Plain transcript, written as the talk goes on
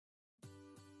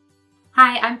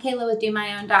Hi, I'm Kayla with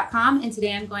DoMyOwn.com, and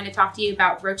today I'm going to talk to you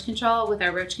about roach control with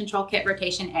our Roach Control Kit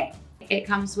Rotation A. It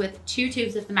comes with 2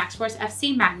 tubes of the Maxforce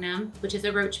FC Magnum, which is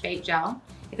a roach bait gel.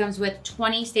 It comes with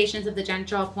 20 stations of the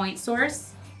Gentrol Point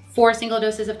Source, 4 single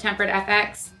doses of Temprid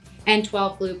FX, and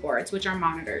 12 Glueboards, which are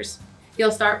monitors. You'll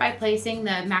start by placing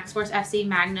the Maxforce FC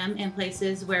Magnum in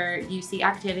places where you see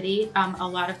activity. A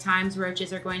lot of times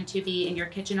roaches are going to be in your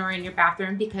kitchen or in your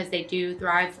bathroom because they do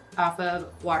thrive off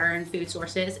of water and food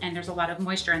sources, and there's a lot of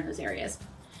moisture in those areas.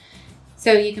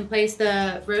 So you can place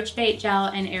the roach bait gel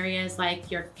in areas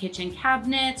like your kitchen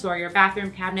cabinets or your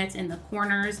bathroom cabinets in the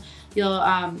corners.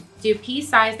 You'll do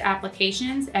pea-sized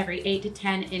applications every 8 to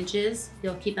 10 inches.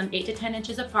 You'll keep them 8 to 10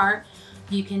 inches apart.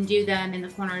 You can do them in the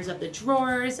corners of the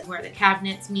drawers where the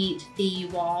cabinets meet the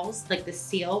walls, like the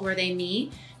seal where they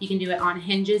meet. You can do it on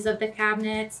hinges of the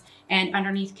cabinets and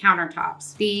underneath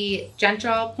countertops. The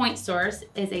Gentrol Point Source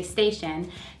is a station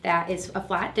that is a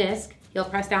flat disc. You'll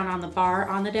press down on the bar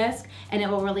on the disc and it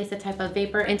will release a type of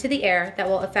vapor into the air that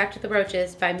will affect the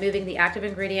roaches by moving the active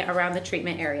ingredient around the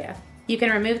treatment area. You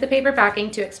can remove the paper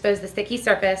backing to expose the sticky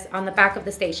surface on the back of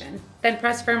the station, then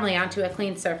press firmly onto a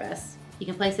clean surface. You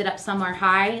can place it up somewhere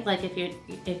high, like if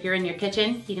you're in your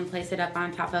kitchen, you can place it up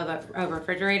on top of a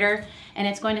refrigerator, and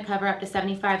it's going to cover up to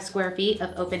 75 square feet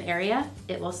of open area.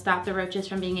 It will stop the roaches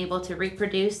from being able to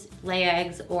reproduce, lay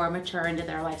eggs, or mature into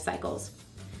their life cycles.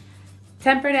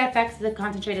 Temprid FX is a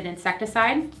concentrated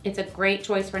insecticide. It's a great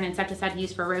choice for an insecticide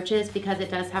used for roaches because it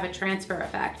does have a transfer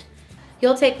effect.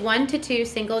 You'll take 1 to 2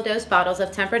 single dose bottles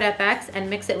of Temprid FX and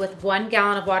mix it with 1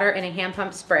 gallon of water in a hand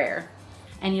pump sprayer.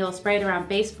 And you'll spray it around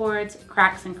baseboards,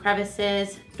 cracks and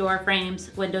crevices, door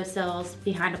frames, windowsills,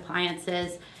 behind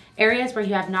appliances, areas where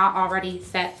you have not already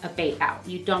set a bait out.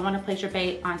 You don't want to place your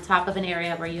bait on top of an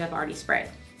area where you have already sprayed.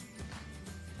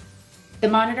 The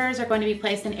monitors are going to be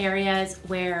placed in areas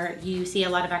where you see a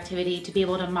lot of activity to be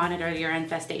able to monitor your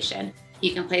infestation.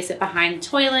 You can place it behind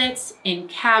toilets, in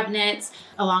cabinets,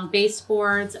 along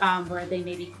baseboards where they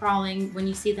may be crawling when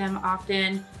you see them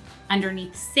often,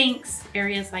 underneath sinks,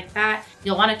 areas like that.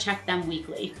 You'll want to check them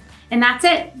weekly. And that's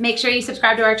it. Make sure you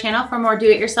subscribe to our channel for more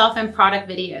do-it-yourself and product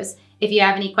videos. If you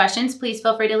have any questions, please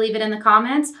feel free to leave it in the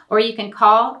comments, or you can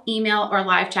call, email, or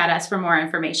live chat us for more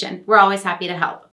information. We're always happy to help.